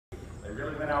They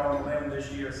really went out on a limb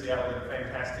this year. Seattle did a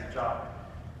fantastic job.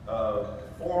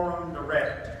 Forum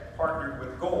Direct partnered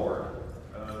with Gore,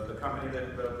 the company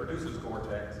that produces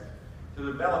Gore-Tex, to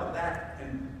develop that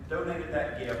and donated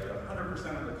that gift at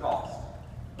 100% of the cost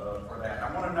for that.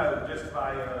 I want to know, just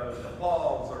by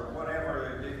applause or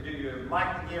whatever, do you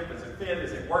like the gift? Does it fit?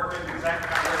 Is it working? Is that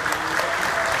kind of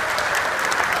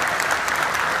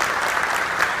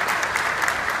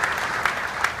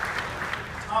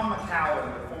Tom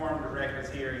McCowan, the Forum Direct, is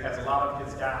here. He has a lot of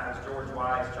his guys, George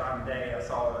Weiss, John Day. I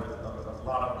saw there's a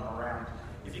lot of them around.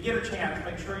 If you get a chance,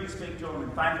 make sure you speak to them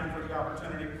and thank them for the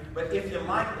opportunity. But if you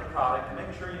like the product,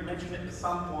 make sure you mention it to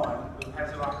someone who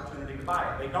has an opportunity to buy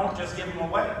it. They don't just give them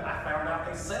away. I found out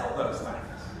they sell those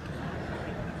things.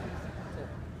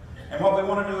 And what we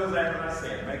want to do is, as I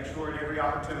said, make sure at every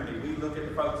opportunity we look at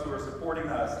the folks who are supporting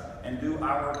us and do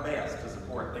our best to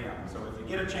support them. So if you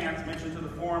get a chance, mention to the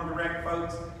Forum Direct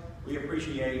folks, we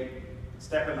appreciate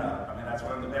stepping up. I mean, that's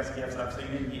one of the best gifts I've seen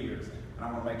in years. And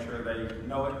I want to make sure they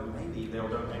know it, and maybe they'll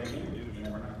donate again. You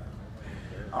never know.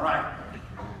 All right.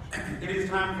 It is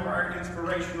time for our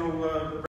inspirational